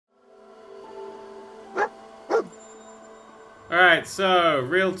Alright, so,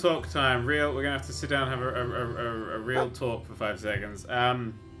 real talk time. We're gonna have to sit down and have a real talk for 5 seconds. It's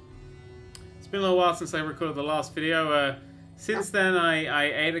been a little while since I recorded the last video. Since then,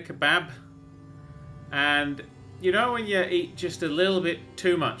 I ate a kebab. And, you know when you eat just a little bit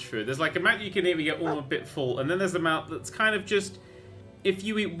too much food? There's like a amount you can eat, you get all a bit full. And then there's the amount that's kind of just, if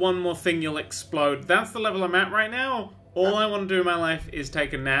you eat one more thing, you'll explode. That's the level I'm at right now. All I want to do in my life is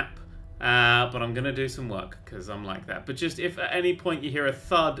take a nap. But I'm going to do some work, because I'm like that. But just if at any point you hear a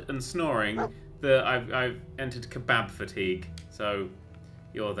thud and snoring, I've entered kebab fatigue. So,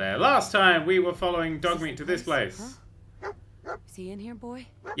 you're there. Last time, we were following Dogmeat to this place. Huh? Is he in here, boy?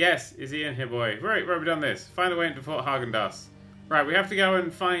 Yes, is he in here, boy? Right, we've done this. Find a way into Fort Häagen-Dazs. Right, we have to go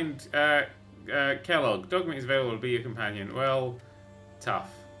and find Kellogg. Dogmeat is available to be your companion. Well, tough.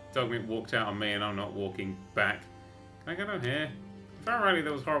 Dogmeat walked out on me, and I'm not walking back. Can I go down here? Apparently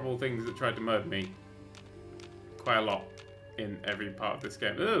there was horrible things that tried to murder me. Quite a lot in every part of this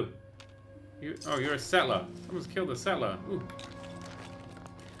game. Ooh! You're a settler. Someone's killed a settler. Ooh.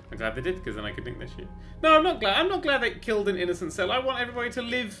 I'm glad they did, because then I could nick this shit. No, I'm not glad. I'm not glad they killed an innocent settler. I want everybody to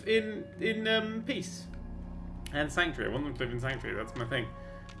live in peace. And sanctuary. I want them to live in sanctuary. That's my thing.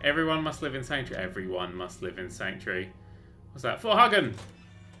 Everyone must live in sanctuary. Everyone must live in sanctuary. What's that? Fort Hagen!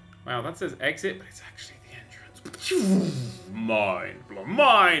 Wow, that says exit, but it's actually mind blown,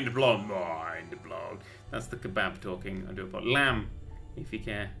 mind blown, mind blown. That's the kebab talking. I do about lamb, if you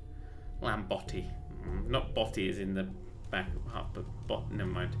care. Lamb botty. Not botty is in the back half, but bot.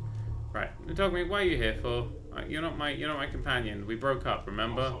 Never mind. Right, Dogmeat, what are you here for? You're not my companion. We broke up,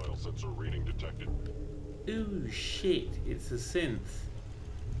 remember? Sensor reading detected. Ooh, shit! It's a synth.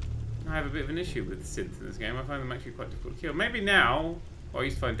 I have a bit of an issue with synths in this game. I find them actually quite difficult to kill. Maybe now. Well, I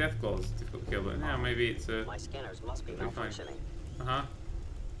used to find death claws difficult to kill, but now maybe it's a... My scanners must be malfunctioning. Uh-huh.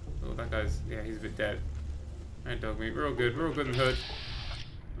 Oh, that guy's... Yeah, he's a bit dead. Alright, Dogmeat. We're all good. We're all good in the hood.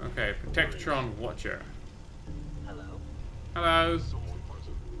 Okay, Protectron Watcher. Hello? Hello.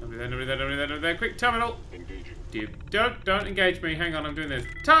 Nobody there, nobody there, nobody there, nobody there. Quick, terminal! Engaging. Dude, don't engage me. Hang on, I'm doing this.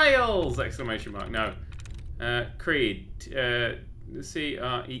 Tiles! Exclamation mark. No. Creed.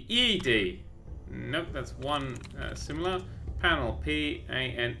 C-R-E-E-D. Nope, that's one similar. Panel,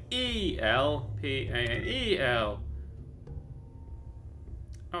 P-A-N-E-L, P-A-N-E-L.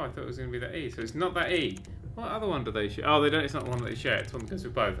 Oh, I thought it was going to be that E, so it's not that E. What other one do they share? Oh, they don't. It's not the one that they share. It's one that goes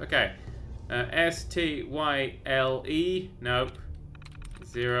with both. Okay. S-T-Y-L-E. Nope.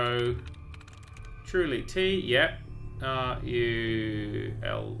 0. Truly T. Yep. R-U-L-Y.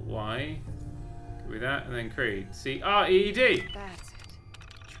 Could be that. And then Creed. C-R-E-E-D. That's it.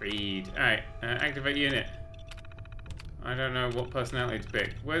 Creed. Alright. Activate unit. I don't know what personality to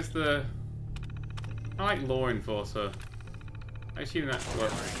pick. Where's the... I like Law Enforcer. I assume that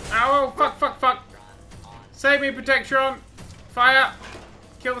works. Ow! Oh, fuck, fuck, fuck! Save me, Protectron! Fire!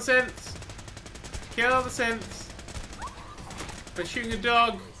 Kill the synths! Kill the synths! They're shooting a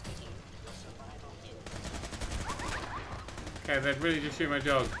dog! Okay, they're really just shooting my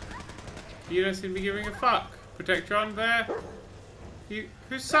dog. You don't seem to be giving a fuck. Protectron, there?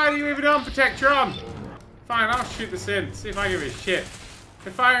 Whose side are you even on, Protectron? Fine, I'll shoot the synth. See if I give a shit.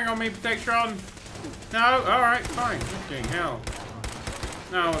 They're firing on me, Protectron. No? Alright, fine. Fucking hell.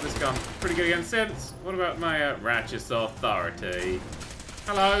 No, this gun. Pretty good against synths. What about my righteous authority?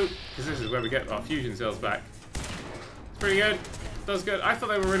 Hello. Because this is where we get our fusion cells back. It's pretty good. Does good. I thought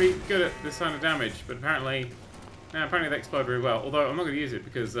they were really good at this kind of damage, but apparently... No, apparently they explode very well. Although I'm not going to use it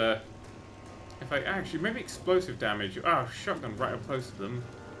because... if I... Actually, maybe explosive damage. Oh, shotgun right up close to them.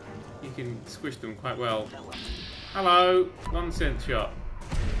 You can squish them quite well. Hello! One synth shot.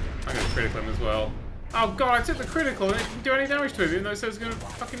 I'm going to critical him as well. Oh god, I took the critical and it didn't do any damage to him, even though it said it was going to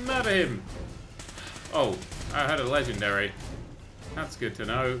fucking murder him. Oh, I had a legendary. That's good to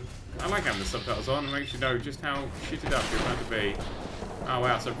know. I like having the subtitles on. It makes you know just how shitted up you're about to be. Oh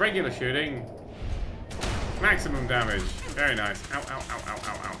wow, so regular shooting. Maximum damage. Very nice. Ow, ow, ow, ow,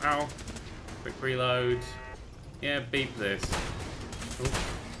 ow, ow, ow. Quick reload. Yeah, beep this. Ooh.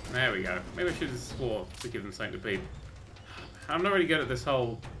 There we go. Maybe I should have swore to give them something to beep. I'm not really good at this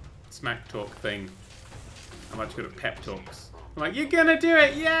whole smack talk thing. I'm much good at pep talks. I'm like, you're gonna do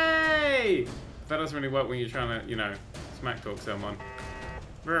it! Yay! That doesn't really work when you're trying to, you know, smack talk someone.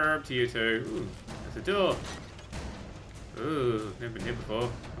 Verb to you two. Ooh, there's a door. Ooh, never been here before.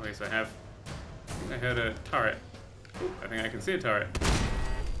 Oh, yes, I have. I think I heard a turret. Ooh, I think I can see a turret.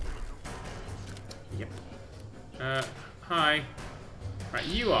 Yep. Hi. Right,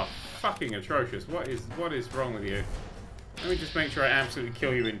 you are fucking atrocious. What is wrong with you? Let me just make sure I absolutely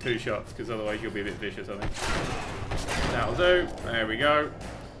kill you in 2 shots, because otherwise you'll be a bit vicious, I think. That'll do. There we go.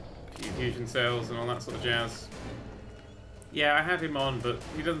 A few fusion cells and all that sort of jazz. Yeah, I had him on, but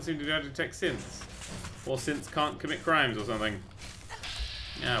he doesn't seem to be able to detect synths. Or synths can't commit crimes or something.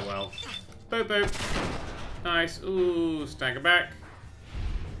 Ah, well. Boop, boop. Nice. Ooh, stagger back.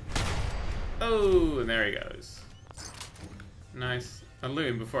 Oh, and there he goes. Nice. I'll loot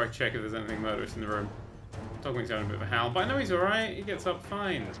him before I check if there's anything murderous in the room. Dog Wing's having a bit of a howl, but I know he's alright. He gets up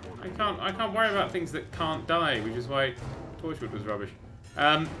fine. I can't worry about things that can't die, which is why Torchwood was rubbish.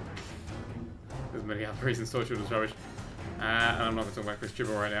 There's many other reasons Torchwood was rubbish. And I'm not going to talk about Chris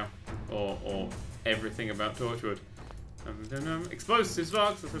Gibber right now. Or everything about Torchwood. Explosives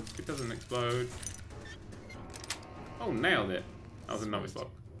box! It doesn't explode. Oh, nailed it. That was a novice lock.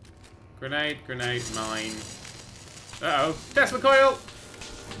 Grenade, grenade, mine. Uh-oh. Tesla coil!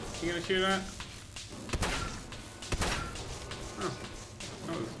 You gonna shoot that?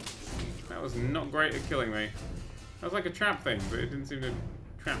 Oh. That was not great at killing me. That was like a trap thing, but it didn't seem to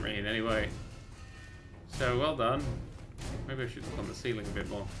trap me in any way. So, well done. Maybe I should look on the ceiling a bit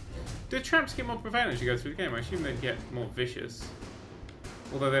more. Do traps get more prevalent as you go through the game? I assume they'd get more vicious.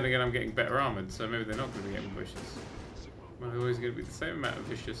 Although then again, I'm getting better armoured, so maybe they're not going to get more vicious. Well, they're always going to be the same amount of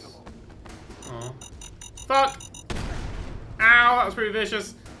vicious. Oh. Fuck! Ow, that was pretty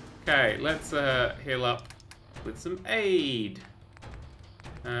vicious. Okay, let's heal up with some aid.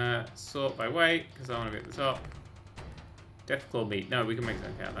 Sort by weight, because I want to be at the top. Death claw meat. No, we can make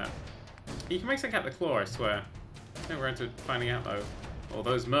something out of that. You can make something out of the claw, I swear. I think we're into finding out, though. Or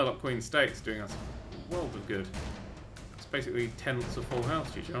those Murloc Queen steaks doing us a world of good. It's basically 10 lots of full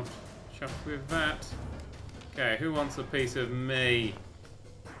health, you jumped. Chuffed with that. Okay, who wants a piece of me?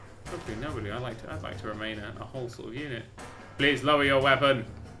 Hopefully nobody. I'd like to remain a whole sort of unit. Please lower your weapon.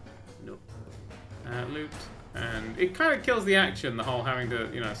 No. Loot. And it kind of kills the action, the whole having to,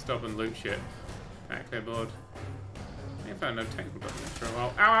 you know, stop and loot shit. Okay, clearboard. I found no technical documents for a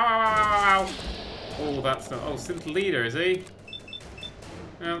while. Ow, ow, ow, ow, ow! Oh, that's not. Oh, synth leader, is he?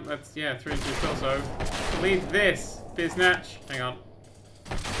 No, that's, yeah, 3 to also. Lead this, Biznatch. Hang on.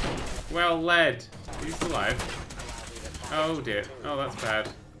 Well led. He's alive. Oh dear. Oh, that's bad.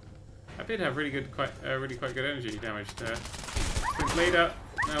 I did have really quite good energy damage there. Synth leader.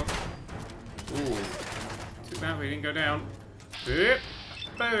 No. Ooh. Took that, but he didn't go down. Boop.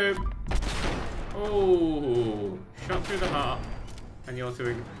 Boop. Oh. Shot through the heart. And you're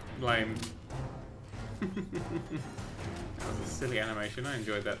to blame. That was a silly animation. I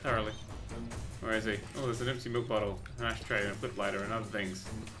enjoyed that thoroughly. Where is he? Oh, there's an empty milk bottle, an ashtray, and a flip lighter, and other things.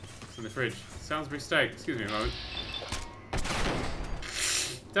 It's in the fridge. Salisbury steak. Excuse me a moment.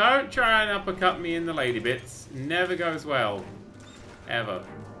 Don't try and uppercut me in the lady bits. Never goes well. Ever.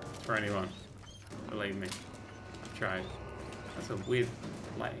 For anyone. Believe me. I've tried. That's a weird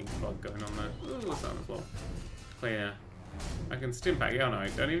lighting bug going on there. Ooh, what's on the floor? Clear. I can stimpak you. Oh no, I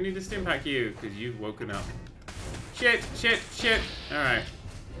don't even need to stimpak you, because you've woken up. Shit, shit, shit! Alright.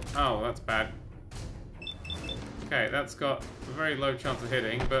 Oh, that's bad. Okay, that's got a very low chance of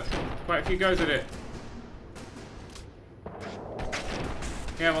hitting, but quite a few goes at it.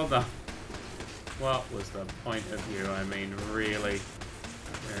 Yeah, well done. What was the point of view? I mean, really.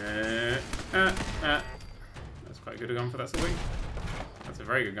 That's quite a good gun for that sort of thing. That's a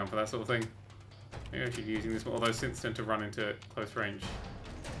very good gun for that sort of thing. Maybe I should be using this one, although synths tend to run into close range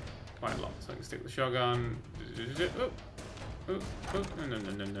quite a lot. So I can stick with the shotgun. Oh,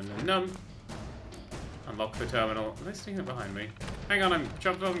 no. Unlock the terminal. Are they sticking it behind me? Hang on, I'm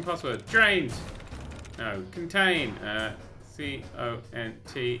chopped off in password. Drained! No, contain. C-O-N-T-A-I-N.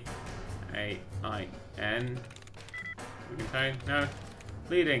 Contain? No.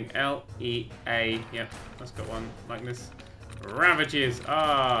 Leading. L-E-A. Yep, that's got one likeness. Ravages.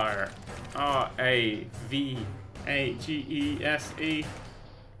 R-A-V-A-G-E-S-E.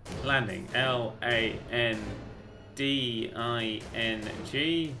 Landing. L-A-N-D-I-N-G.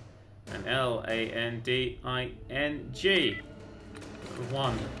 And L-A-N-D-I-N-G.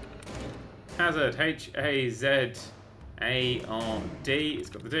 1. Hazard. H-A-Z-A-R-D. It's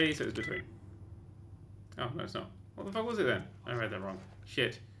got the D, so it's between. Oh, no, it's not. What the fuck was it then? I read that wrong.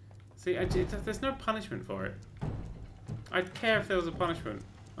 Shit. See, there's no punishment for it. I'd care if there was a punishment.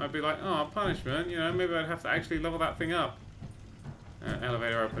 I'd be like, oh, punishment, you know, maybe I'd have to actually level that thing up.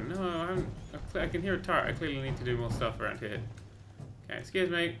 Elevator open. No, I haven't. I can hear a turret. I clearly need to do more stuff around here. Okay, excuse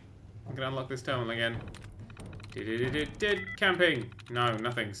me. I'm gonna unlock this terminal again. Camping. No,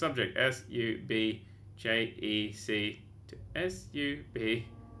 nothing. Subject. S-U-B-J-E-C.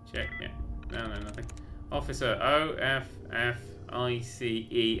 S-U-B-J. Yeah. No, nothing. Officer. O-F-F-I-C-E-R.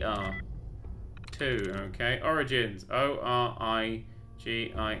 2. Okay. Origins. O-R-I-G-I-N-S.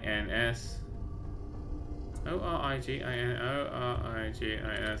 O-R-I-G-I-N.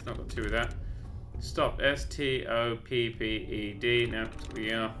 O-R-I-G-I-N-S. Not got 2 with that. Stop. S-T-O-P-P-E-D. No,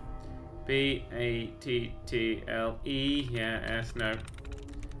 we are. B-A-T-T-L-E. Yeah, S. No.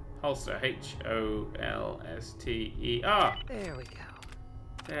 Holster. H-O-L-S-T-E-R. There we go.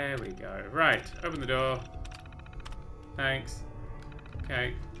 There we go. Right. Open the door. Thanks.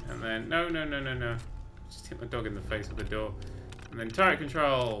 Okay. And then... No. Just hit my dog in the face with the door. And then turret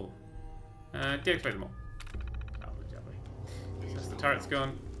control. Deactivate them all. Lovely. So that's the turret's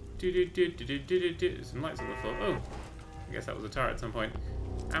gone. There's some lights on the floor. Oh. I guess that was a turret at some point.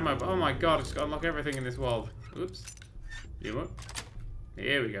 Ammo. Oh my god, I've just got to unlock everything in this world. Oops. You what?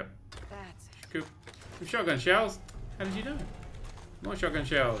 Here we go. That's it. Cool. Some shotgun shells. How did you know? More shotgun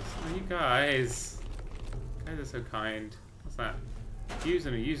shells. Oh, you guys. You guys are so kind. What's that? Use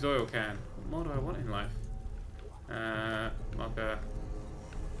in a used oil can. What more do I want in life? Locker.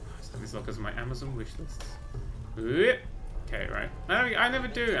 These lockers are my Amazon wish lists. Okay, right. I never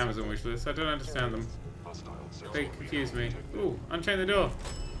do Amazon wish lists. I don't understand them. They confuse me. Ooh, unchain the door.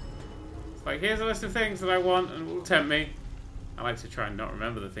 It's like, here's a list of things that I want and will tempt me. I like to try and not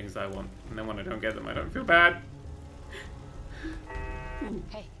remember the things I want. And then when I don't get them, I don't feel bad.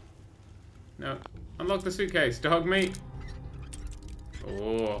 Hey. No. Unlock the suitcase. Dog meat.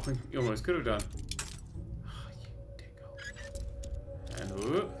 Oh, you almost could have done. Oh, you tickle. And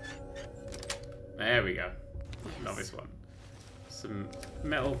whoop. There we go. Love this one. Some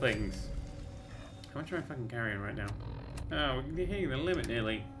metal things. How much am I fucking carrying right now? Oh, we're hitting the limit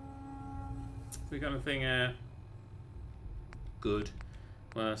nearly. We got anything, good.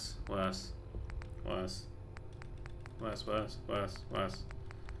 Worse.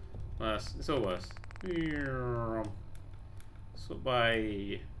 It's all worse. So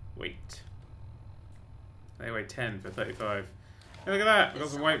by weight. They weigh 10 for 35. Hey, look at that! I got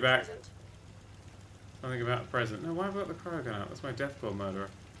some weight back. Something about a present. No, why have I got the cryo gun out? That's my deathcore murderer.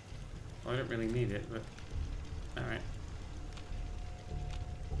 Well, I don't really need it, but... Alright.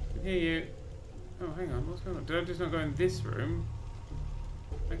 I can hear you. Oh, hang on. What's going on? Did I just not go in this room?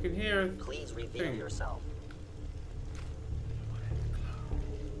 I can hear a Please reveal thing. yourself.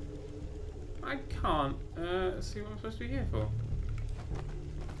 I can't see what I'm supposed to be here for.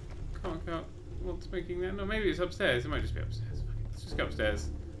 Can't. What's making that? No, maybe it's upstairs. It might just be upstairs. Fuck it. Let's just go upstairs.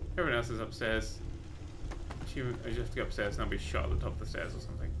 Everyone else is upstairs. I just have to go upstairs and I'll be shot at the top of the stairs or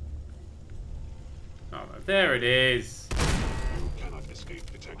something. Oh, no. There it is. You cannot escape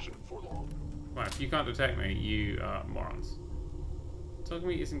detection for long. Right, if you can't detect me, you are morons. Dog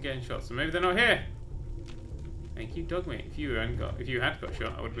meat isn't getting shot, so maybe they're not here. Thank you, dog meat. If you had got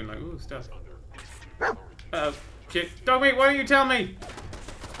shot, I would have been like, ooh, stuff. Uh-oh, shit. Dog meat, why don't you tell me?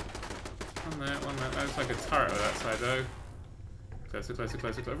 One there. That looks like a turret on that side, though. Closer.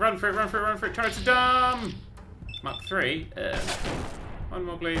 Run for it. Turrets are dumb! Mark 3. One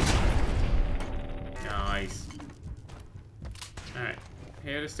more, please. Nice. Alright.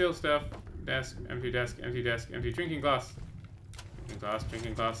 Here to steal stuff. Desk, empty drinking glass.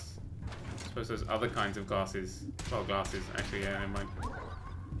 Drinking glass. I suppose there's other kinds of glasses. Well, glasses. Actually, yeah, never mind.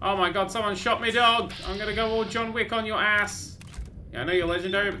 Oh my god, someone shot me, dog! I'm gonna go all John Wick on your ass! Yeah, I know you're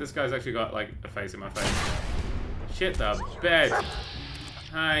legendary, but this guy's actually got, like, a face in my face. Shit the bed.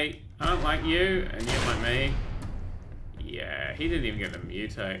 Hey, I don't like you, and you don't like me. Yeah, he didn't even get the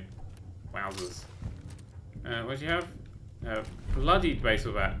mutate. Wowzers. What'd you have? Bloodied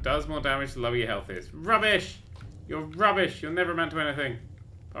baseball bat. Does more damage the lower your health is. Rubbish! You're rubbish! You'll never amount to anything.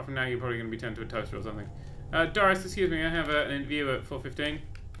 Apart from now, you're probably going to be turned to a toaster or something. Doris, excuse me, I have an interview at 4:15.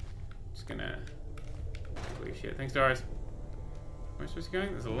 Just gonna... Holy shit. Thanks, Doris. Where am I supposed to go?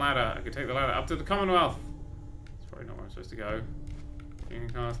 There's a ladder. I could take the ladder up to the Commonwealth. That's probably not where I'm supposed to go. Doing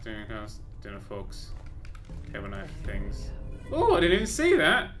cast, dinner forks, table knife things. Oh, I didn't even see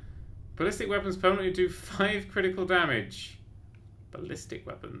that! Ballistic weapons permanently do 5 critical damage. Ballistic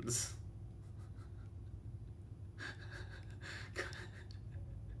weapons.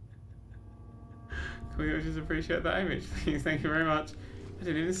 Can we just appreciate that image, please? Thank you very much. I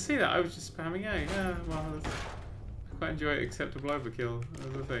didn't even see that. I was just spamming A. Yeah, well, I quite enjoy acceptable overkill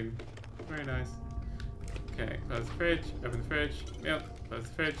as a thing. Very nice. Okay, close the fridge. Open the fridge. Milk. Close the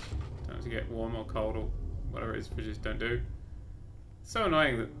fridge. Don't have to get warm or cold or whatever it is fridges don't do. It's so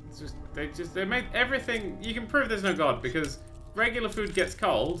annoying that they made everything. You can prove there's no God because regular food gets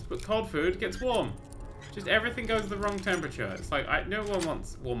cold, but cold food gets warm. Just everything goes the wrong temperature. It's like no one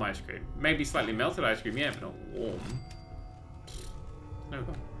wants warm ice cream. Maybe slightly melted ice cream, yeah, but not warm. No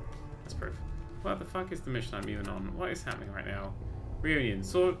God. That's proof. What the fuck is the mission I'm even on? What is happening right now? Reunion.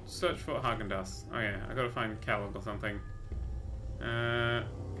 Search for Haagen-Dazs. Oh yeah, I gotta find Kellogg or something.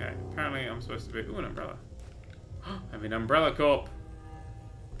 Okay, apparently I'm supposed to be... Ooh, an umbrella. I'm in Umbrella Corp.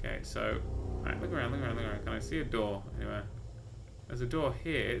 Okay, so... Right, look around, look around, look around. Can I see a door anywhere? There's a door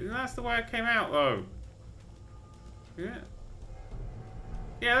here. That's the way I came out, though. Yeah.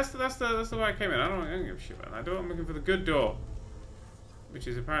 Yeah, that's the way I came in. I don't give a shit about that door. I'm looking for the good door. Which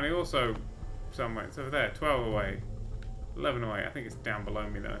is apparently also somewhere. It's over there. 12 away. 11 away. I think it's down below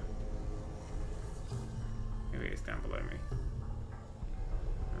me, though. Maybe it's down below me.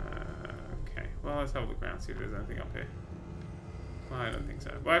 Okay. Well, let's have a look around, see if there's anything up here. Well, I don't think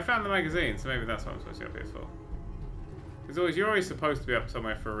so. Well, I found the magazine, so maybe that's what I'm supposed to be up here for. Because you're always supposed to be up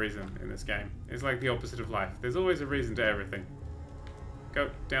somewhere for a reason in this game. It's like the opposite of life. There's always a reason to everything. Go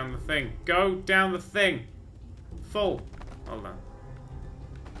down the thing. Go down the thing! Full! Hold on.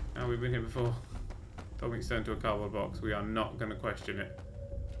 Oh, we've been here before. Dog meat's turned to a cardboard box. We are not going to question it.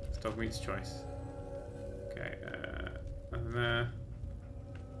 It's dog meat's choice. Okay, nothing there.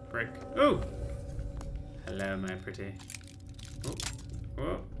 Brick. Ooh! Hello, my pretty. Oh,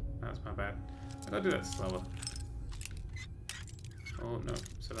 whoa, that's my bad. I gotta do that slower. Oh no,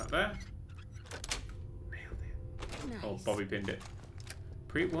 so that there. Nailed it. Nice. Oh, Bobby pinned it.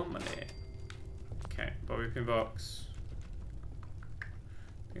 Pre-1 money. Okay, Bobby pin box.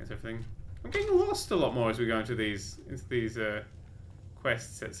 I think that's everything. I'm getting lost a lot more as we go into these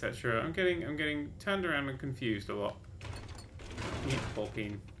quests, etc. I'm getting turned around and confused a lot. Ball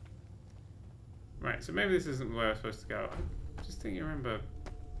peen. Right, so maybe this isn't where I'm supposed to go. I just think you remember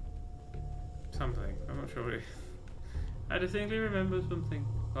something. I'm not sure what it is. I distinctly remember something.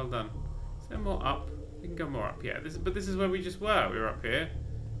 Well done. Is there more up? We can go more up. Yeah, but this is where we just were. We were up here.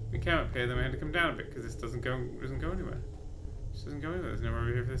 We came up here, then we had to come down a bit because this doesn't go anywhere. It just doesn't go anywhere. There's nowhere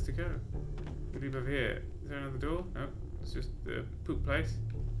over here for this to go. We leave over here. Is there another door? No, it's just the poop place.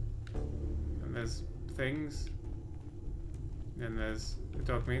 And there's things. Then there's the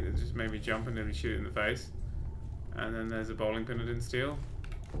dog meat that just made me jump and nearly shoot it in the face. And then there's a bowling pin I didn't steal.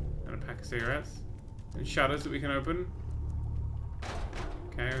 And a pack of cigarettes. And shutters that we can open.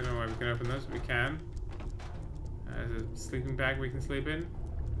 Okay, I don't know why we can open those, but we can. There's a sleeping bag we can sleep in.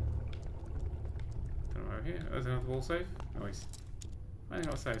 Don't know over here. Oh, there's another wall safe. Nice. I think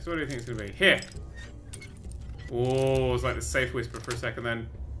I'll safe. So what do you think it's going to be? Here! Oh, it's like the safe whisper for a second then.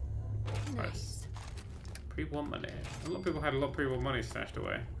 Nice. Pre-want money. A lot of people had a lot of pre-want money stashed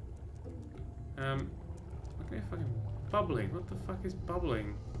away. Look at me fucking bubbling. What the fuck is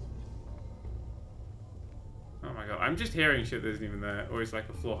bubbling? Oh my god. I'm just hearing shit that isn't even there. Or it's like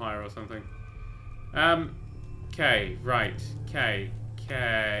a floor higher or something. K. Right. K.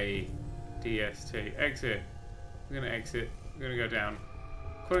 K. DST. Exit. I'm gonna exit. I'm gonna go down.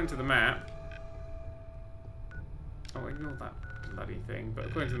 According to the map... Oh, ignore that bloody thing. But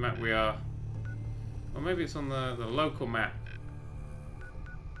according to the map we are... Or maybe it's on the local map.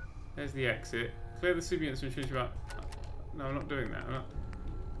 There's the exit. Clear the simulators and finish about... No, I'm not doing that. I'm not...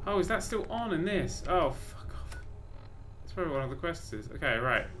 Oh, is that still on in this? Oh, fuck off. That's probably one of the quests is. Okay,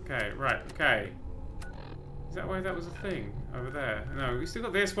 right. Okay, right. Okay. Is that why that was a thing? Over there. No, we still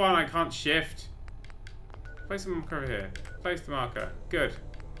got this one. I can't shift. Place the marker over here. Place the marker. Good.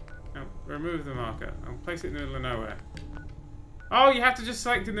 Now, remove the marker. I'll place it in the middle of nowhere. Oh, you have to just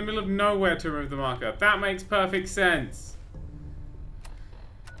select in the middle of nowhere to remove the marker. That makes perfect sense.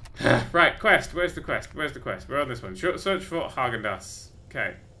 Right, quest. Where's the quest? Where's the quest? We're on this one. Search for Haagen-Dazs.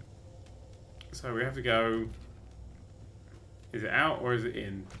 Okay. So we have to go... Is it out or is it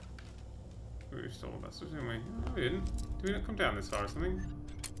in? We stole that stuff, didn't we? No, we didn't. Did we not come down this far or something?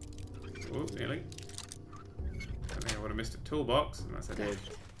 Oh, nearly. I think I would have missed a toolbox, unless I did.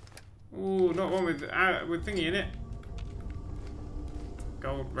 Ooh, not one with thingy in it.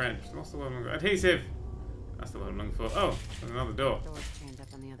 Gold wrench. What's the word I'm looking for? Adhesive! That's the word I'm looking for. Oh, there's another door. Door's chained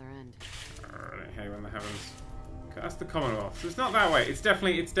up on the other end. Hey, when the heavens. That's the Commonwealth. So it's not that way. There's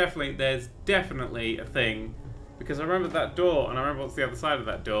definitely a thing. Because I remember that door, and I remember what's the other side of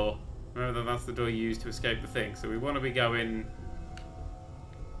that door. I remember that's the door you used to escape the thing. So we want to be going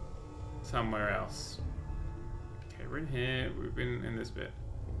somewhere else. Okay, we're in here. We've been in this bit.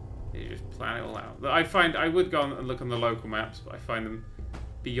 You just plan it all out. I would go and look on the local maps, but I find them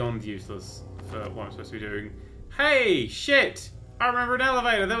beyond useless for what I'm supposed to be doing. Hey, shit! I remember an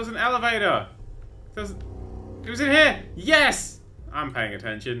elevator. There was an elevator. It was in here. Yes, I'm paying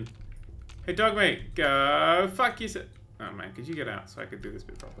attention. Hey, dog mate, go fuck yourself. Oh man, could you get out so I could do this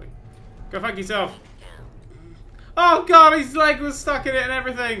bit properly? Go fuck yourself. Oh god, his leg was stuck in it and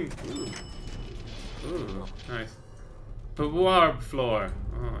everything. Ooh, nice. Boudoir floor.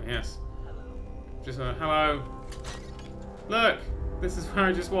 Oh, yes. Just hello. Look! This is where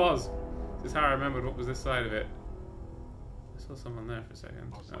I just was. This is how I remembered what was this side of it. I saw someone there for a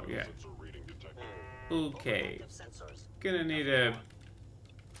second. Oh, yeah. Okay. Gonna need a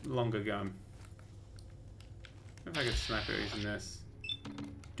longer gun. If I could snipe it using this.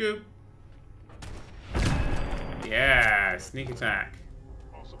 Doop. Yeah, sneak attack.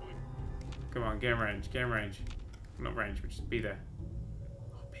 Possibly. Come on, get in range, get in range. Not range, but just be there.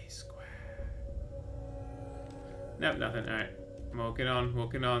 Oh, be square. Nope, nothing. Alright. Walking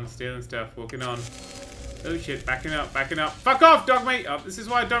on, stealing stuff, walking on. Oh shit, backing up, backing up. Fuck off, dog meat! Oh, this is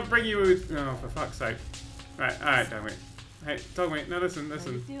why I don't bring you with. Oh, for fuck's sake. Right, alright, dog meat. Hey, dog meat, no, listen,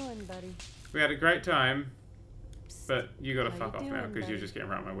 listen. How you doing, buddy? We had a great time, but you gotta How fuck you off now, doing, because you're buddy? just getting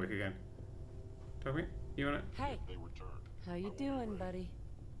around my wick again. Dog meat, you wanna. Hey, They return. how you doing, buddy?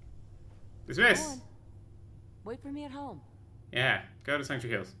 Dismiss! Go on. Wait for me at home. Yeah, go to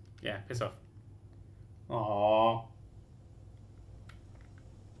Sanctuary Hills. Yeah, piss off. Aww.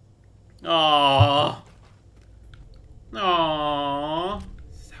 Aww. Aww.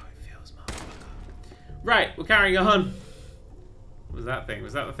 This is how it feels, motherfucker. Right, we're carrying on. What was that thing?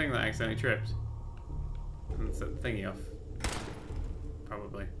 Was that the thing that accidentally tripped? And set the thingy off.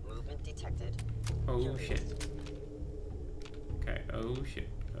 Probably. Movement detected. Oh shit. Okay, oh shit.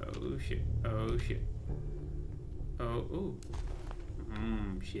 Oh shit. Oh shit. Oh, ooh.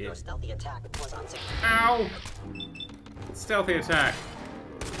 Shit. Your stealthy attack was unsuccessful. Ow! Stealthy attack.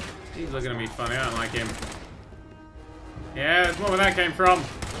 He's looking at me funny, I don't like him. Yeah, that's more where that came from.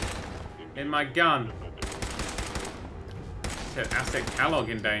 In my gun. Said Aztec Kellogg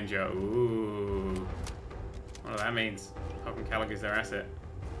in danger. Ooh. What that means. Hoping Kellogg is their asset.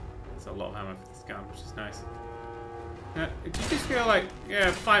 That's a lot of ammo for this gun, which is nice. Do you just feel like, yeah,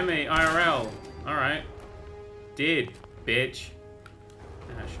 fight me, IRL. Alright. Did, bitch.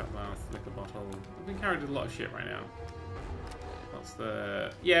 Shot mouth, liquor bottle. We've been carrying a lot of shit right now. What's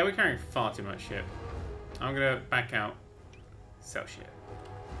the... Yeah, we're carrying far too much shit. I'm gonna back out. Sell shit.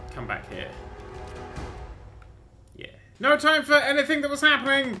 Come back here. Yeah. No time for anything that was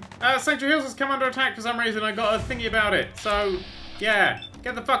happening! Sanctuary Hills has come under attack for some reason. I got a thingy about it. So, yeah.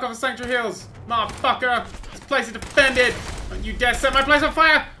 Get the fuck off of Sanctuary Hills, motherfucker! This place is defended! Don't you dare set my place on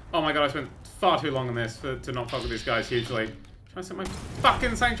fire! Oh my god, I spent far too long on this to not fuck with these guys hugely. Trying to set my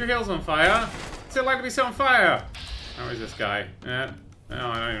fucking Sanctuary Hills on fire? What's it like to be set on fire? How is this guy? Oh,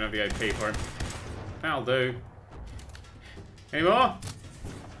 I don't even have the AP for him. That'll do. Any more?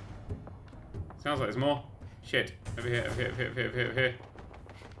 Sounds like there's more. Shit. Over here, over here, over here, over here, over here, over here.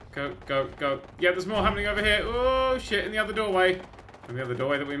 Go, go, go. Yeah, there's more happening over here. Oh, shit, in the other doorway. In the other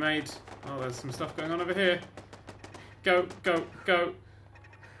doorway that we made. Oh, there's some stuff going on over here. Go, go, go.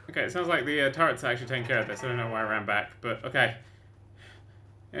 Okay, it sounds like the turrets are actually taking care of this. I don't know why I ran back, but okay.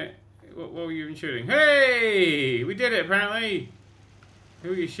 What were you even shooting? Hey! We did it, apparently!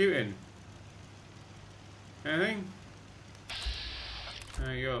 Who are you shooting? Anything?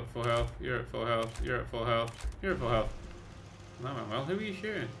 You're at full health. You're at full health. You're at full health. You're at full health. No, well, who are you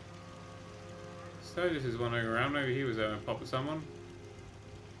shooting? Sturgis is wandering around. Maybe he was having a pop at someone.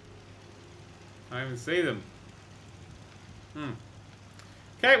 I don't even see them.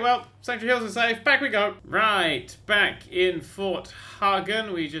 Okay, well, Sanctuary Hills is safe. Back we go. Right, back in Fort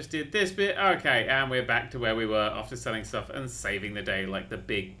Hagen. We just did this bit. Okay, and we're back to where we were after selling stuff and saving the day like the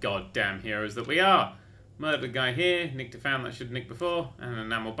big goddamn heroes that we are. Murdered a guy here. Nicked a fan that should have nicked before. And an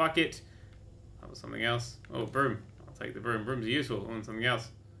enamel bucket. That was something else. Oh, broom. I'll take the broom. Brooms are useful. I want something else.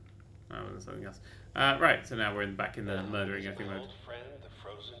 Oh, I want something else. Right, so now we're back in the murdering everything mode. Old friend, the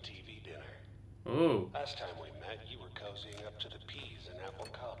frozen TV dinner. Oh. Last time we met, you were cozying up to the peas and apple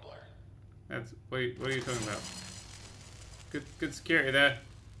cobbler. That's what are you talking about? Good security there.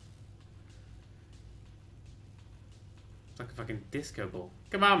 It's like a fucking disco ball.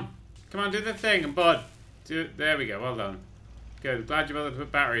 Come on, do the thing, bud. Do it. There we go. Well done. Good. Glad you bothered to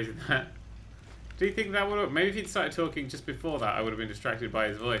put batteries in that. Do you think that would have? Maybe if he'd started talking just before that, I would have been distracted by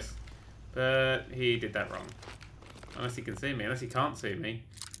his voice. But he did that wrong. Unless he can see me. Unless he can't see me. In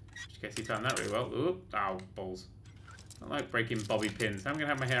which case he timed that really well. Oop. Ow, balls. I don't like breaking bobby pins. I'm gonna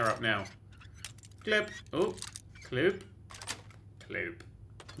have my hair up now. Clip. Oh, clip. Clip.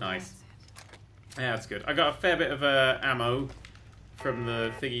 Nice. Yeah, that's good. I got a fair bit of ammo from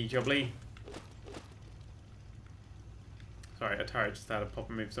the thingy jubbly. Sorry, a turret just started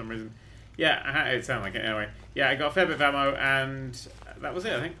popping me for some reason. Yeah, it sounded like it anyway. Yeah, I got a fair bit of ammo, and that was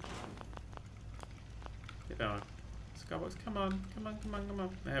it, I think. Get that one. Skybox, come on, come on, come on, come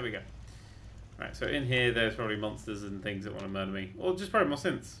on. There we go. Right, so in here, there's probably monsters and things that want to murder me. Or just probably more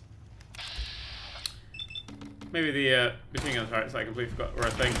synths. Maybe the machine gun turrets I completely forgot were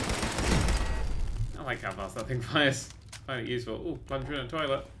a thing. I like how fast that thing fires. I find it useful. Ooh, plunger in a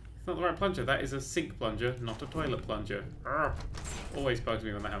toilet. It's not the right plunger. That is a sink plunger, not a toilet plunger. Urgh. Always bugs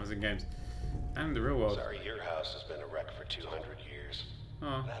me when that happens in games. And in the real world. Sorry, your house has been a wreck for 200 years. Oh.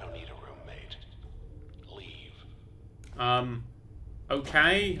 I don't need a roommate. Leave.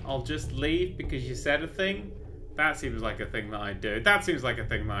 Okay, I'll just leave because you said a thing. That seems like a thing that I do. That seems like a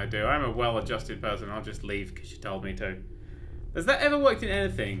thing that I do. I'm a well-adjusted person. I'll just leave because you told me to. Has that ever worked in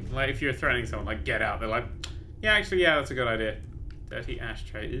anything? Like, if you're threatening someone, like, get out. They're like, yeah, actually, yeah, that's a good idea. Dirty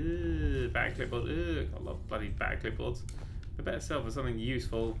ashtray. Ooh, back clipboard. Ooh, got a lot of bloody back clipboards. I better sell for something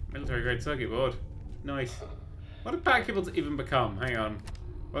useful. Military-grade circuit board. Nice. What did back clipboards even become? Hang on.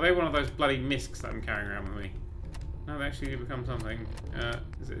 Were they one of those bloody miscs that I'm carrying around with me? No, they actually did become something.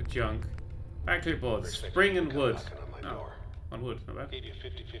 Is it a junk? Back clipboards. Spring and wood. Oh, on wood, not bad. Gave you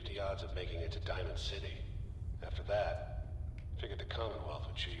 50-50 odds of making it to Diamond City. After that, figured the Commonwealth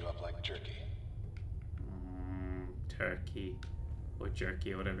would chew you up like jerky. Turkey. Or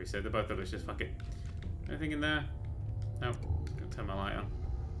jerky, or whatever he said. They're both delicious. Fuck it. Anything in there? No. Gonna turn my light on.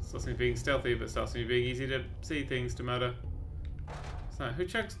 Stops me being stealthy, but stops me being easy to see things to murder. So, who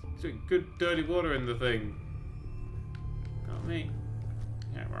chucks good dirty water in the thing? Not me.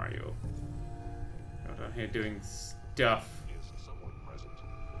 Yeah, where are you all? You're down here doing stuff. Is someone present?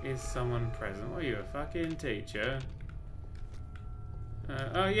 Is someone present? What are you, a fucking teacher?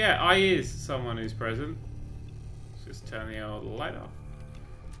 Oh yeah, I is someone who's present. Let's just turn the old light off.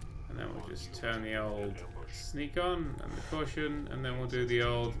 And then we'll just turn the old sneak on and the caution, and then we'll do the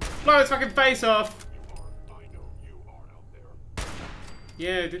old blow his fucking face off! I know you are out there.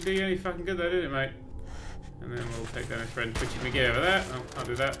 Yeah, it didn't do you any fucking good though, did it, mate? And then we'll take down his friend Twitchy McGee over there. Oh, I'll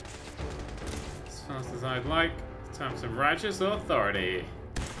do that. As fast as I'd like. Time for some righteous authority.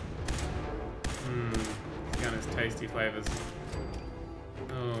 He's got his tasty flavours.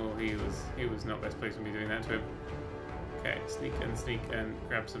 Oh, he was not best pleased with me doing that to him. Okay, sneak and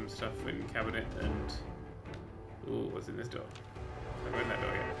grab some stuff in the cabinet and... Ooh, what's in this door? I've opened that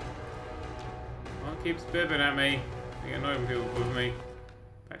door yet. Oh, it keeps bibbing at me. I get annoyed when people bother me.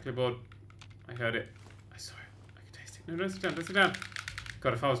 Back clipboard. I heard it. I saw it. I could taste it. No, don't sit down, don't sit down.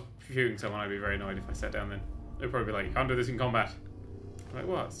 God, if I was shooting someone, I'd be very annoyed if I sat down then. They'd probably be like, you can't do this in combat. I'm like,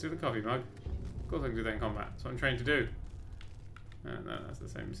 what? Steal the coffee mug? Of course I can do that in combat. That's what I'm trained to do. No, that's the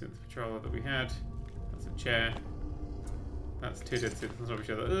same synth patroller that we had. That's a chair. That's two dead synths on top of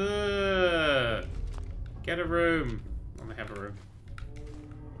each other. Ugh! Get a room. I only have a room.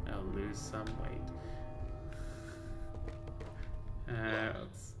 I'll lose some weight.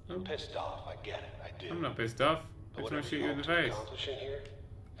 I'm pissed off. I get it. I do. I'm not pissed off. I just want to shoot you in the face.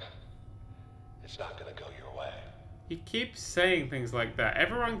 It's not gonna go your way. He keeps saying things like that.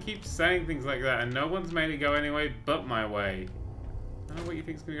 Everyone keeps saying things like that, and no one's made it go anyway but my way. I don't know what you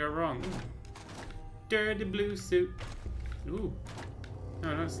think's gonna go wrong. Dirty blue suit. Ooh.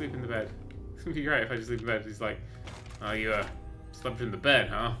 No, don't sleep in the bed. It's gonna be great if I just sleep in bed. He's like, oh, you slept in the bed,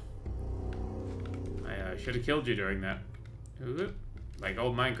 huh? I should have killed you during that. Ooh. Like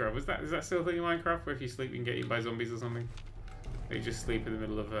old Minecraft. Is that still a thing in Minecraft where if you sleep you can get eaten by zombies or something? Or you just sleep in the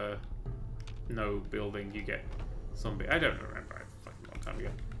middle of no building, you get zombie. I don't remember. A fucking long time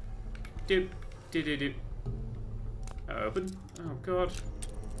ago. Doop. Open. Oh god.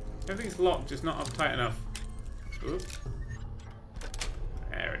 Everything's locked, just not up tight enough. Oop.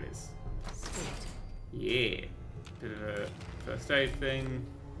 There it is. Sweet. Yeah. Bit of a first aid thing.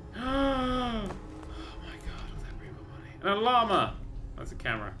 Oh my god, will that bring more money? And a llama! That's a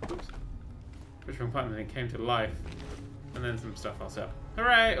camera. Oops. Push wrong button and it came to life. And then some stuff I'll sell.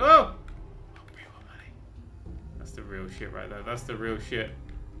 Hooray! Oh! Bring more money. That's the real shit right there. That's the real shit.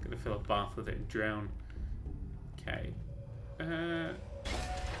 Gonna fill a bath with it and drown. Okay.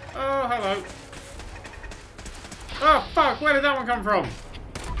 Oh, hello. Oh, fuck! Where did that one come from?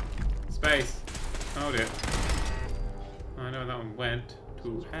 Space. Oh dear. Oh, I know where that one went.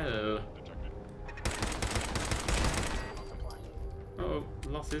 To hell. Uh oh,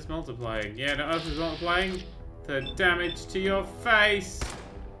 loss is multiplying. Yeah, no, Earth is multiplying. The damage to your face.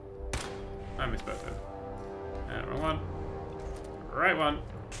 I missed both of them. Wrong one. Right one.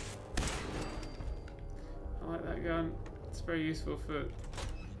 I like that gun. It's very useful for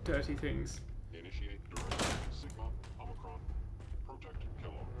dirty things. Initiate direct Sigma, Omicron, protect,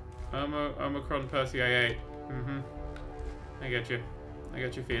 kill. Omicron Percy I8. I get you. I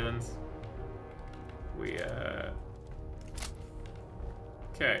get your feelings.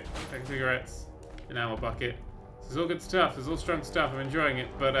 Okay, take cigarettes. An ammo bucket. This is all good stuff. This is all strong stuff. I'm enjoying it,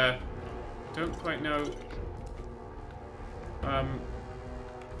 but don't quite know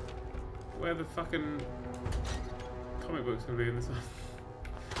where the fucking comic book's gonna be in this one.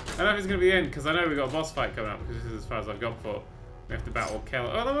 I don't know if it's gonna be the end because I know we got a boss fight coming up because this is as far as I've got for. We have to battle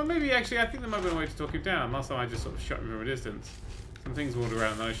Keller. Oh, maybe actually I think there might have been a way to talk him down. Last time I just sort of shot him from a distance. Some things walked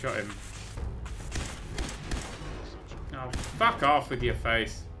around and I shot him. Oh, Oh, fuck off with your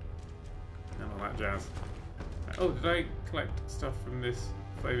face. And all that jazz. Oh, did I collect stuff from this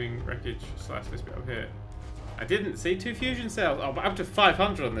flaming wreckage / this bit up here? I didn't. See, 2 fusion cells. Oh, but up to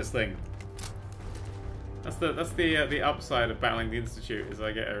 500 on this thing. That's the upside of battling the Institute, is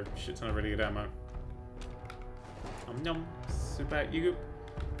I get a shit ton of really good ammo. Nom nom. Super you.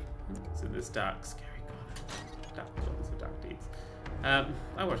 It's in this dark, scary corner. Dark thoughts of dark deeds.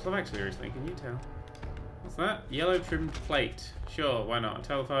 I watched Love Actually recently. Can you tell? What's that? Yellow trimmed plate. Sure, why not? A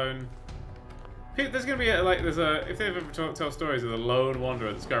telephone. There's gonna be if they ever tell stories of the lone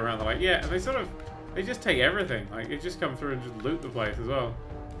wanderer that's go around, they're like, yeah, and they just take everything. Like, they just come through and just loot the place as well.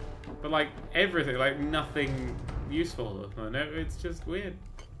 But like everything, like nothing useful. It's just weird.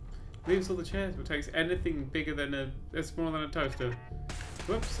 Leaves all the chairs, but takes anything bigger than smaller than a toaster.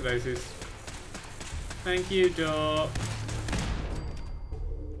 Whoops, daisies. Thank you, door.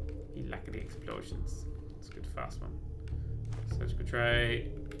 You lack the explosions. It's a good fast one. Surgical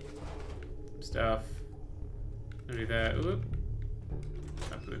tray. Stuff. Nobody there. Oop.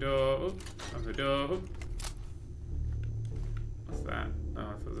 Up the door. Oop. Up the door. Oop. What's that? Oh, I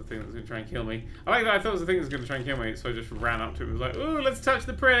thought it was a thing that was going to try and kill me. I like that. I thought it was a thing that was going to try and kill me, so I just ran up to it and was like, ooh, let's touch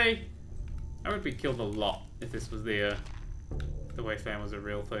the pretty. I would be killed a lot if this was the wasteland was a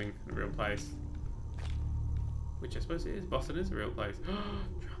real thing, a real place. Which I suppose it is. Boston is a real place.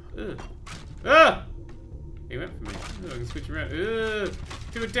 Ugh. Ah! He went for me. Ooh, I can switch around. Ugh.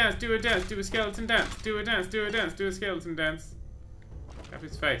 Do a dance, do a dance, do a skeleton dance, do a dance, do a dance, do a skeleton dance. Grab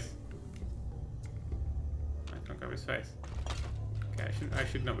his face. I can't grab his face. Okay, I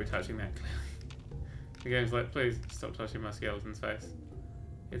should not be touching that. The game's like, please stop touching my skeleton's face.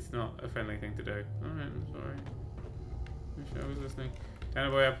 It's not a friendly thing to do. Alright, I'm sorry. I'm sure I was listening.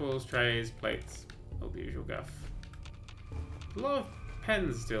 Boy apples, trays, plates. All the usual guff. A lot of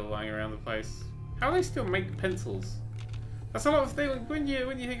pens still lying around the place. How do they still make pencils? That's a lot of things. When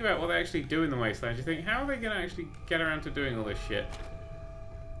you think about what they actually do in the wasteland, you think, how are they going to actually get around to doing all this shit?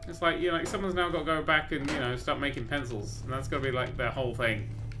 It's like, like someone's now got to go back and, start making pencils. And that's got to be like their whole thing.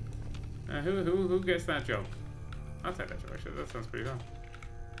 Who gets that job? I'll take that job, actually. That sounds pretty fun.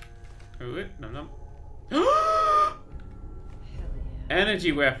 Ooh, num num.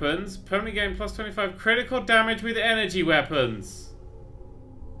 Energy weapons. Permanently gain plus 25 critical damage with energy weapons.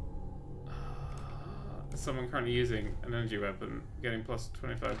 Someone currently using an energy weapon getting plus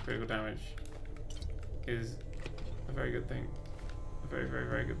 25 critical damage is a very good thing. A very, very,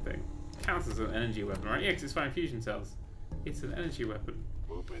 very good thing. Counts as an energy weapon, right? Yeah, because it's firing fusion cells. It's an energy weapon.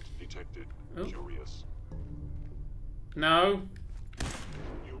 Movement detected. Oh. Curious. No.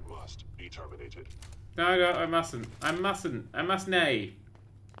 You must be terminated. No, I mustn't. I mustn't. I must nay.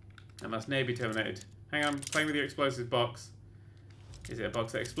 I must nay be terminated. Hang on, playing with your explosives box. Is it a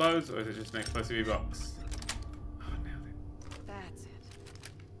box that explodes, or is it just an explosive box? Oh, nailed it. That's it.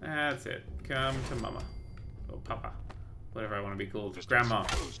 That's it. Come to mama. Or papa. Whatever I want to be called. Distance Grandma.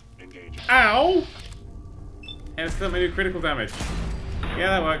 closed. Engage. Ow! And it's still may do critical damage. Yeah,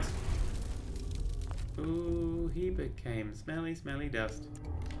 that works. Ooh, he became smelly, smelly dust.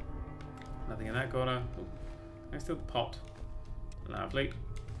 Nothing in that corner. Ooh. There's still the pot. Lovely.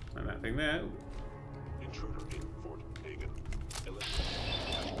 And that thing there. Ooh. Intruder in Fort Hagen.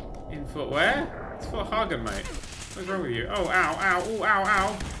 In Fort where? It's Fort Hagen, mate. What's wrong with you? Oh, ow, ow, ooh, ow,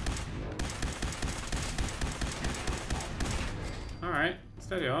 ow. Alright,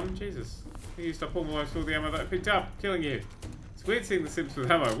 steady on. Jesus. You used up almost all the ammo that I picked up, killing you. It's weird seeing the Sims with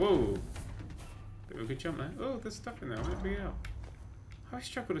ammo. Whoa. Bit of a good jump there. Oh, there's stuff in there. I want to pick it up. I always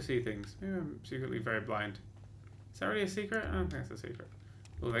struggle to see things. Maybe I'm secretly very blind. Is that really a secret? I don't think it's a secret.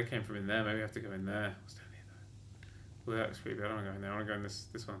 Oh, they came from in there. Maybe I have to go in there. What's down here, though? Oh, that looks creepy. I don't want to go in there. I want to go in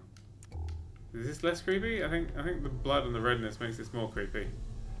this one. Is this less creepy? I think the blood and the redness makes this more creepy.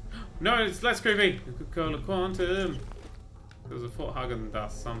 No, it's less creepy! Coca-Cola Quantum! There was a Fort Hagen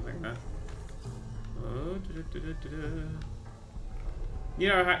dust something there. Oh, You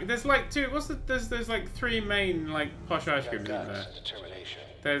know, how, there's like two. What's the? There's like three main like posh ice creams in there.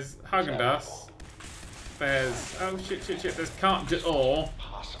 There's Häagen-Dazs. There's There's Carte d'Or,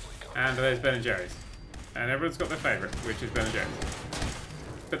 and there's Ben & Jerry's. And everyone's got their favourite, which is Ben & Jerry's.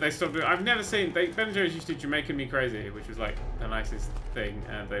 But they stopped doing. I've never seen. Ben & Jerry's used to do Jamaican Me Crazy, which was like the nicest thing,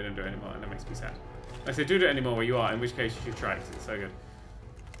 and they don't do it anymore, and that makes me sad. Like they do it anymore where you are, in which case you should try it, 'cause it's so good.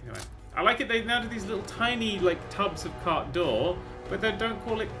 Anyway, I like it. They now do these little tiny like tubs of Carte d'Or, but they don't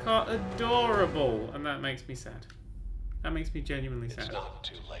call it Carte Adorable, and that makes me sad. That makes me genuinely sad. It's not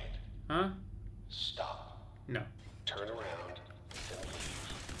too late. Huh? Stop. No. Turn around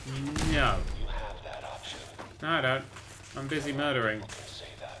and leave. No. You have that option. No, I don't. I'm busy murdering. You can say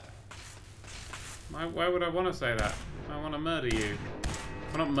that. Why would I want to say that? I want to murder you.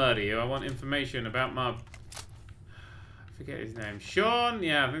 Well, not murder you. I want information about my... I forget his name. Sean?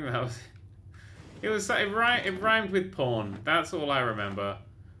 Yeah, I think that was... It rhymed with porn. That's all I remember.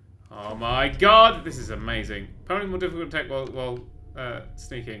 Oh my god! This is amazing. Probably more difficult to take while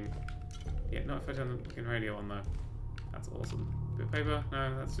sneaking. Yeah, not if I turn the fucking radio on though. That's awesome. Bit of paper?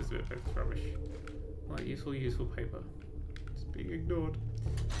 No, that's just a bit of paper. It's rubbish. Like useful paper. Just being ignored.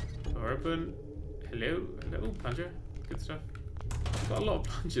 Door open. Hello, plunger. Good stuff. I've got a lot of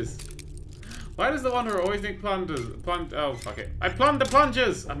plungers. Why does the Wanderer always think plunders? Oh, fuck it. I plunder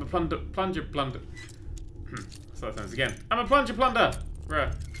plungers! I'm a plunger. So that sounds again. I'm a plunger.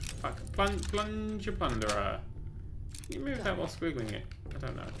 Bruh. Fuck. Plunger plunderer. Can you move that while squiggling it? I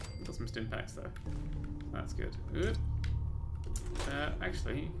don't know. It got some stim packs though. That's good. Good.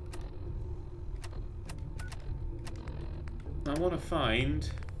 Actually, I want to find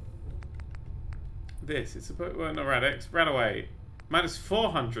this. It's supposed, well, not Radix. Radaway. Minus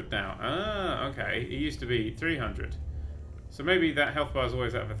 400 now. Ah, okay. It used to be 300. So maybe that health bar is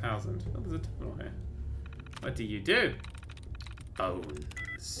always out of 1,000. Oh, there's a terminal here. What do you do?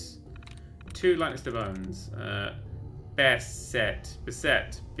 Bones. 2 lightness to bones. Beset. It's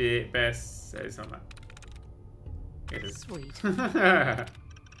not that. It is. Sweet.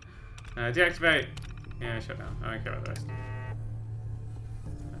 Deactivate. Yeah, shut down. I don't care about the rest.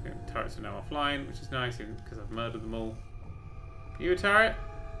 Okay, turrets are now offline, which is nice because I've murdered them all. You a turret?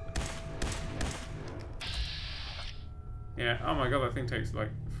 Yeah, oh my god, that thing takes like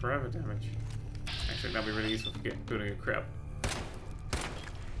forever damage. Actually, that'd be really useful for building a crit up.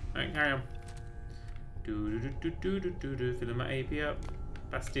 Alright, carry on. Filling my AP up.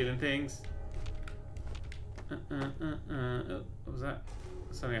 That's stealing things. Oh, what was that?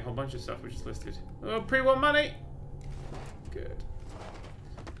 Suddenly a whole bunch of stuff which is listed. Oh, pre-won money! Good.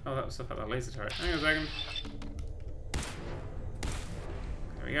 Oh, that was stuff like that laser turret. Hang on a second.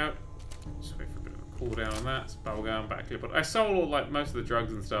 There we go. Just wait for a bit of a cooldown on that. It's bubblegum, back clip. I sold all, like most of the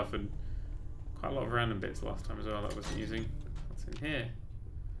drugs and stuff and quite a lot of random bits last time as well that I wasn't using. What's in here?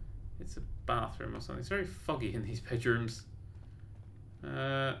 It's a bathroom or something. It's very foggy in these bedrooms.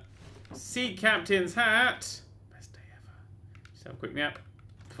 Sea captain's hat. Best day ever. Just have a quick nap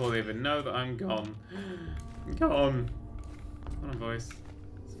before they even know that I'm gone. Gone. Come on, voice.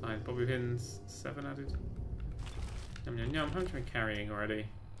 It's fine. Bobby pins. 7 added. Yum yum yum. How much am I carrying already?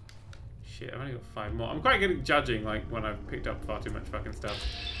 Shit, I've only got 5 more. I'm quite good at judging, like when I've picked up far too much fucking stuff.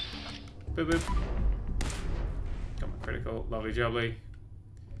 Boop boop. Got my critical. Lovely jubbly.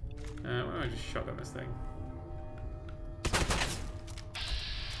 Why don't I just shotgun this thing?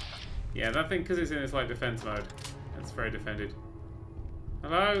 Yeah, that thing, because it's in its like defense mode, it's very defended.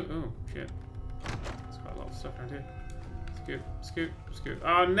 Hello? Oh, shit. There's quite a lot of stuff around here. Scoot.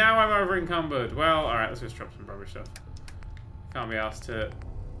 Oh, now I'm over encumbered. Well, alright, let's just drop some rubbish stuff. Can't be asked to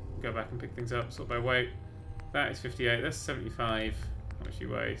go back and pick things up, sort by weight. That is 58, that's 75. How much you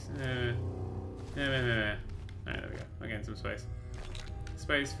weigh? Alright, there we go. I'm getting some space.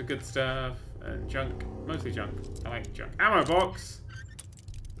 Space for good stuff and junk. Mostly junk. I like junk. Ammo box!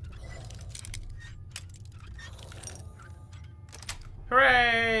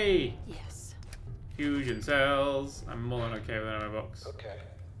 Hooray! Yes. Fusion cells. I'm more than okay with an ammo box. Okay,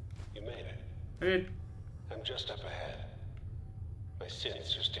 you made it. I did. I'm just up ahead. My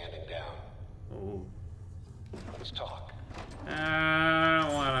synths are standing down. Ooh. Let's talk. I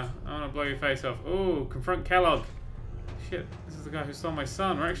don't wanna. I wanna blow your face off. Ooh, confront Kellogg. Shit, this is the guy who stole my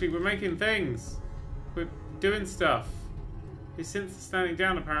son. We're making things. We're doing stuff. His synths are standing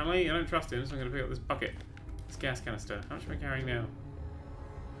down apparently. I don't trust him, so I'm gonna pick up this bucket. This gas canister. How much am I carrying now?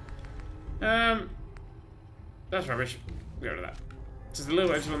 That's rubbish. Get rid of that. Just a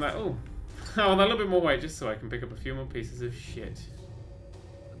little extra on that. Oh, I want a little bit more weight just so I can pick up a few more pieces of shit.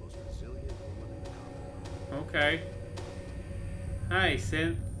 The most resilient woman in the Commonwealth. Okay. Hi,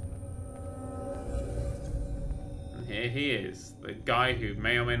 synth. And here he is, the guy who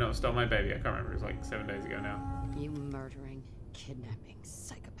may or may not have stolen my baby. I can't remember. It was like 7 days ago now. You murdering, kidnapping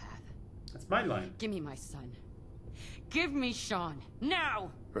psychopath. That's my line. Give me my son. Give me Sean.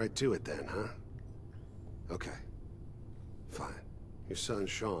 Now! Right to it then, huh? Okay. Fine. Your son,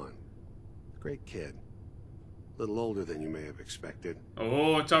 Sean. Great kid. A little older than you may have expected.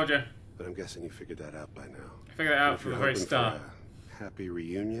 Oh, I told you. But I'm guessing you figured that out by now. I figured that out If from you're the very hoping for start. a happy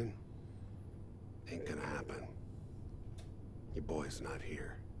reunion? Ain't gonna happen. Your boy's not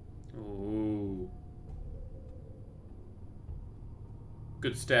here. Ooh.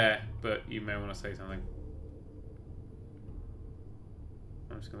 Good stare, but you may want to say something.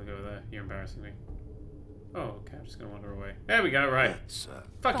 I'm just gonna go there. You're embarrassing me. Oh, okay. I'm just gonna wander away. There we go. Right. That's,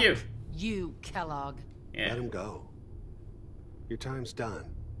 Fuck you. You, Kellogg. Yeah. Let him go. Your time's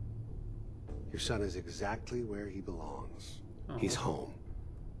done. Your son is exactly where he belongs. Oh. He's home.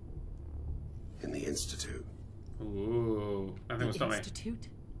 In the Institute. Ooh. Nothing will The stop me. Institute?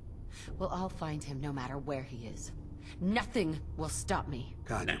 Well, I'll find him no matter where he is. Nothing will stop me.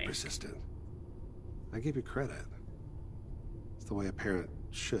 God, Nice. you're persistent. I give you credit. It's the way a parent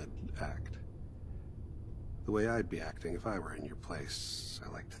should act. The way I'd be acting if I were in your place, I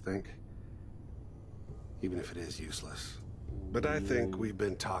like to think. Even if it is useless. But I think we've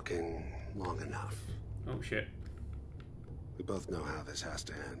been talking long enough. Oh, shit. We both know how this has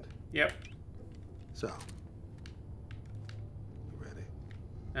to end. Yep. So, you ready?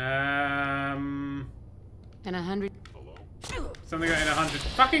 In 100. Hello? Something in 100.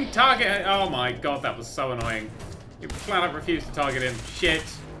 Fucking target! Oh my god, that was so annoying. You flat out refused to target him. Shit.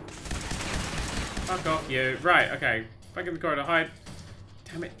 Fuck off, you. Right, okay. Back in the corridor, hide.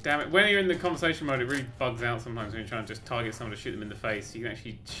 Damn it, damn it. When you're in the conversation mode, it really bugs out sometimes when you're trying to just target someone to shoot them in the face. You can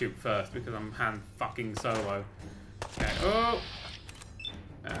actually shoot first because I'm hand fucking solo. Okay, oh!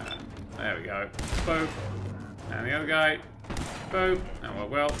 There we go. Boop. And the other guy. Boop. Oh,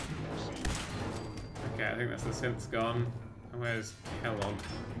 well. Okay, I think that's the synth's gone. And where's Kellogg?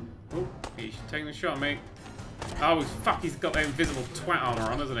 Oh, he's taking a shot at me. Oh, fuck, he's got that invisible twat armor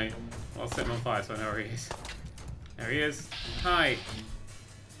on, hasn't he? Well, I'll set him on fire so I know where he is. There he is. Hi.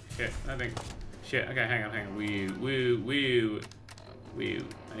 Shit, I think. Shit, okay, hang on. Woo, woo, woo. Woo.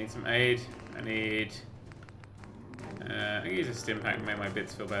 I need some aid. I need. I can use a stim pack and make my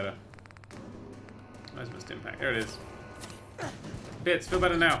bits feel better. Where's my stim pack? There it is. Bits, feel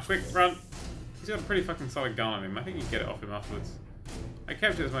better now. Quick, run. He's got a pretty fucking solid gun on him. I think you can get it off him afterwards. I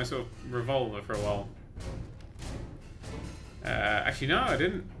kept it as my sort of revolver for a while. Actually, no, I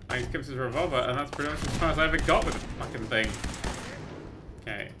didn't. I kept it as a revolver, and that's pretty much as far as I ever got with the fucking thing.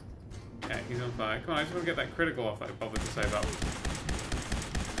 Okay. Okay, he's on fire. Come on, I just want to get that critical off that I bothered to save up.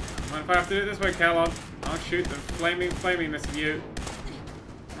 Mind if I have to do it this way, Kellogg? I'll shoot the flaminess of you.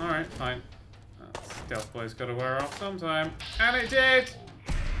 Alright, fine. That stealth blow's got to wear off sometime. And it did!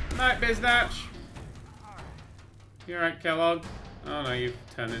 Night, biznatch! You alright, Kellogg? Oh no, you've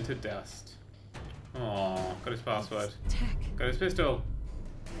turned into dust. Aww, got his password. Tech. Got his pistol.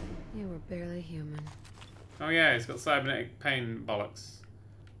 You were barely human. Oh yeah, he's got cybernetic pain bollocks.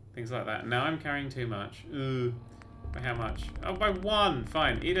 Things like that. Now I'm carrying too much. Ooh. By how much? Oh, by 1!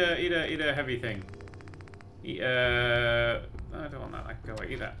 Fine. Eat a heavy thing. Eat a... I don't want that. I can go away.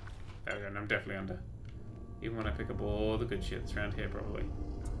 Eat that. There we go. I'm definitely under. Even when I pick up all the good shit that's around here, probably.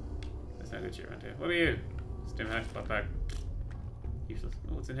 There's no good shit around here. What are you? Stim hack, blood bag. Useless.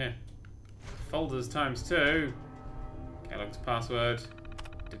 Oh, what's in here? Folders times 2. Kellogg's password.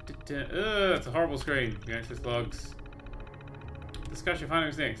 Ugh, that's a horrible screen. The access logs. Discuss your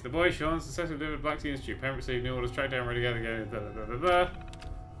findings next. The boy, Sean, successfully delivered Black Sea Institute. Parent received new orders, tracked down, ready to go. Blah, blah, blah, blah.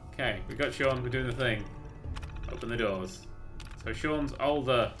 Okay, we got Sean. We're doing the thing. Open the doors. So Sean's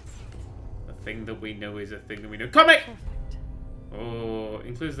older. The thing that we know is a thing that we know. Comic! Oh,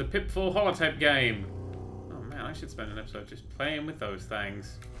 includes the Pitfall holotape game. Oh man, I should spend an episode just playing with those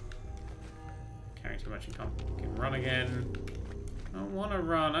things. Carrying too much in comp. Can run again. I don't want to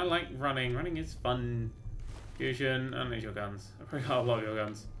run. I like running. Running is fun. Fusion. I don't need your guns. I've probably got a lot of your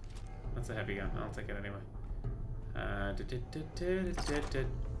guns. That's a heavy gun. I'll take it anyway.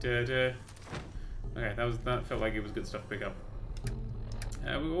 Okay, that felt like it was good stuff to pick up.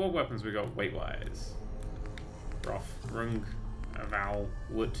 What weapons we got weight-wise? Rough, Rung, Val,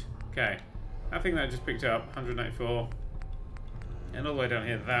 Wood. Okay, I think that I just picked up 194. And all the way down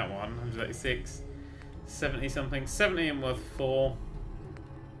here, that one, 186. 70 something. 70 and worth 4.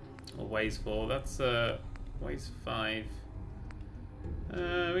 Or weighs 4. That's weighs 5. We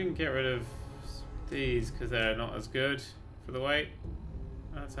can get rid of these because they're not as good for the weight.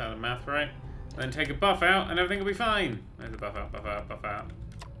 That's how the math, right? And then take a buff out and everything will be fine. There's a buff out, buff out, buff out.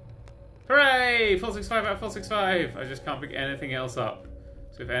 Hooray! 465 out of 465. I just can't pick anything else up.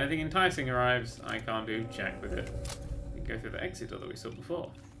 So if anything enticing arrives, I can't do jack with it. We can go through the exit door that we saw before.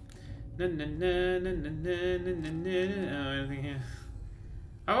 Oh, anything here?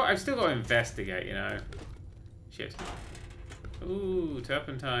 Oh, I've still got to investigate, you know. Shit. Ooh,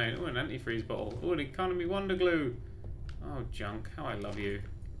 turpentine. Ooh, an antifreeze bottle. Ooh, an economy wonder glue. Oh, junk. How I love you.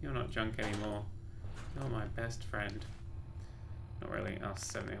 You're not junk anymore. You're my best friend. Not really. Oh,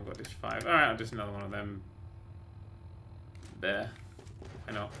 70. I've got dish 5. Alright, I'll just another one of them. There.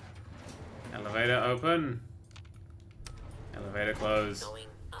 Why not? Elevator open. Elevator close.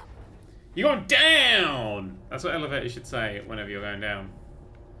 You're going down! That's what elevators should say whenever you're going down.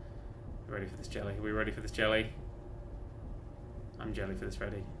 You ready for this jelly? Are we ready for this jelly? I'm jelly for this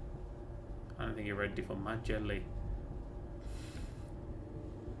ready. I don't think you're ready for my jelly.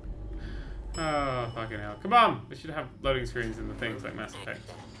 Oh, fucking hell. Come on! They should have loading screens in the things like Mass Effect.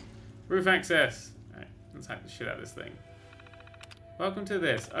 Roof access! Alright, let's hack the shit out of this thing. Welcome to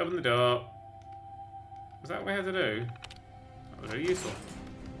this. Open the door. Was that what we had to do? That was very useful.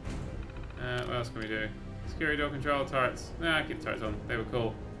 What else can we do? Security door control, turrets. Nah, keep the turrets on. They were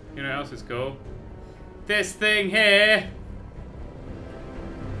cool. You know what else is cool? This thing here!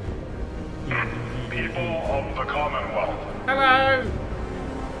 People of the Commonwealth, Hello!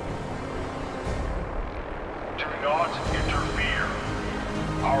 do not interfere.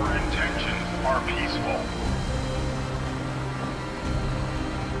 Our intentions are peaceful.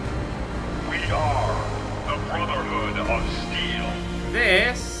 We are the Brotherhood of Steel.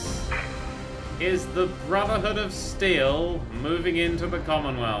 This is the Brotherhood of Steel moving into the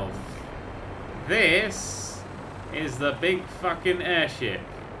Commonwealth. This is the big fucking airship.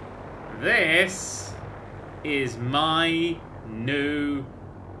 This is my new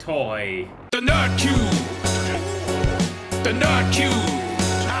toy. The Nerd3! The Nerd3!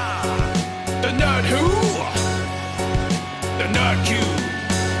 The Nerd who? The Nerd3!